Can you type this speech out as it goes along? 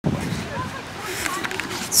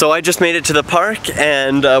So I just made it to the park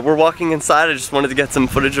and we're walking inside. I just wanted to get some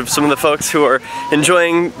footage of some of the folks who are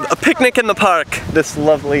enjoying a picnic in the park this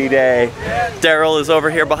lovely day. Daryl is over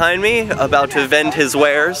here behind me, about to vend his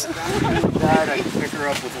wares. I can pick her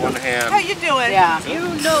up with one hand. How you doing? Yeah. You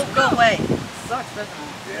know, go away.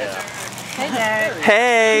 Yeah. Hey there.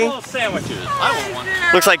 Hey! Little sandwiches. I want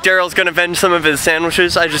one. Looks like Daryl's gonna vend some of his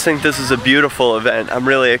sandwiches. I just think this is a beautiful event. I'm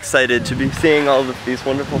really excited to be seeing all of these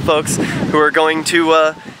wonderful folks who are going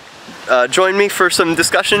to join me for some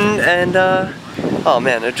discussion and oh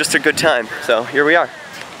man, just a good time. So here we are.